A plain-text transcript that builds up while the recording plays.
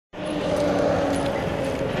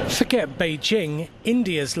Forget Beijing,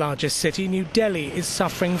 India's largest city, New Delhi, is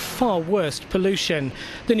suffering far worse pollution.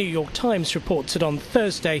 The New York Times reports that on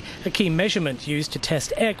Thursday, a key measurement used to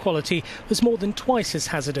test air quality was more than twice as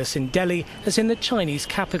hazardous in Delhi as in the Chinese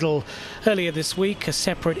capital. Earlier this week, a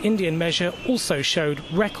separate Indian measure also showed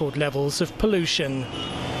record levels of pollution.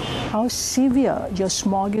 How severe your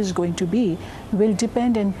smog is going to be will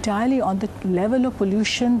depend entirely on the level of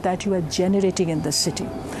pollution that you are generating in the city.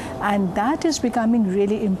 And that is becoming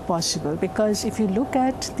really impossible, because if you look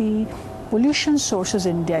at the pollution sources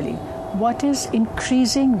in Delhi, what is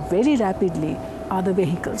increasing very rapidly are the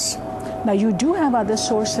vehicles. Now, you do have other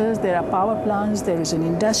sources. There are power plants, there is an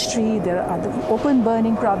industry, there are other open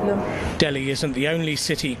burning problem. Delhi isn't the only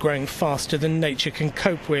city growing faster than nature can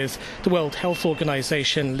cope with. The World Health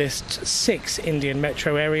Organization lists 6 Indian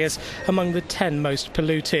metro areas among the 10 most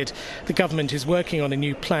polluted. The government is working on a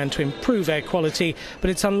new plan to improve air quality,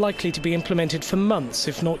 but it's unlikely to be implemented for months,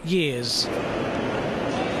 if not years.